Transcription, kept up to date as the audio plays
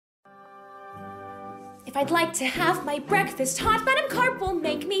If I'd like to have my breakfast hot, Madam Carp will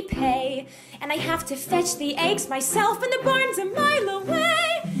make me pay. And I have to fetch the eggs myself, and the barn's a mile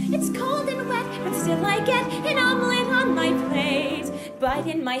away. It's cold and wet, but still I get an omelet on my plate. But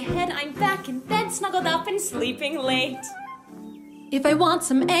in my head I'm back in bed, snuggled up and sleeping late. If I want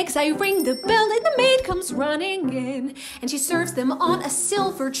some eggs, I ring the bell and the maid comes running in. And she serves them on a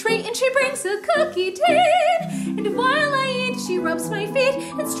silver tray, and she brings a cookie tin. And while I eat, she rubs my feet,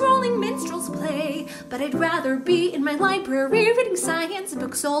 and strolling minstrels play. But I'd rather be in my library reading science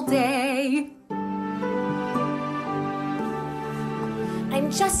books all day. I'm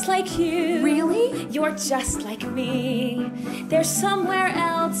just like you. Really? You're just like me. There's somewhere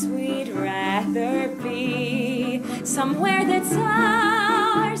else we'd rather be. Somewhere that's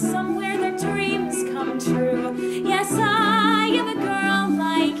ours, somewhere the dreams come true. Yes, I am a girl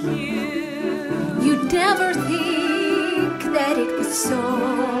like you. You'd never think that it was so,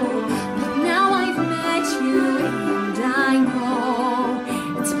 but now I've met you and I know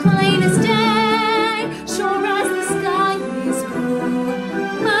it's plain as day, sure as the sky is blue.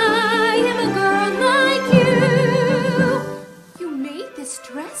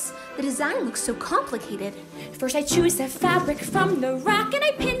 Dress? The design looks so complicated. First I choose the fabric from the rack, and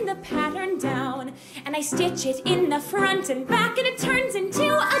I pin the pattern down, and I stitch it in the front and back, and it turns into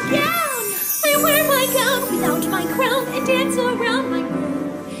a gown. I wear my gown without my crown and dance around my room,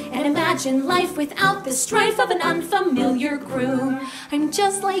 and imagine life without the strife of an unfamiliar groom. I'm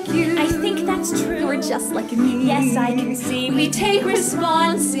just like you. I think that's true. You're just like me. Yes, I can see. We take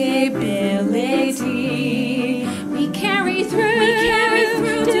responsibility. We carry through.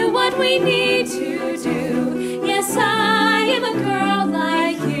 Do what we need to do. Yes, I am a girl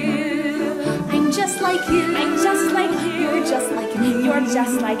like you. I'm just like you. I'm just like you. You're just like me. You're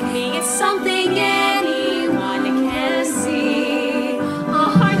just like me. It's something anyone can see. A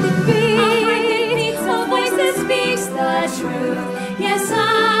heart that beats. A voice that speaks the truth. Yes, I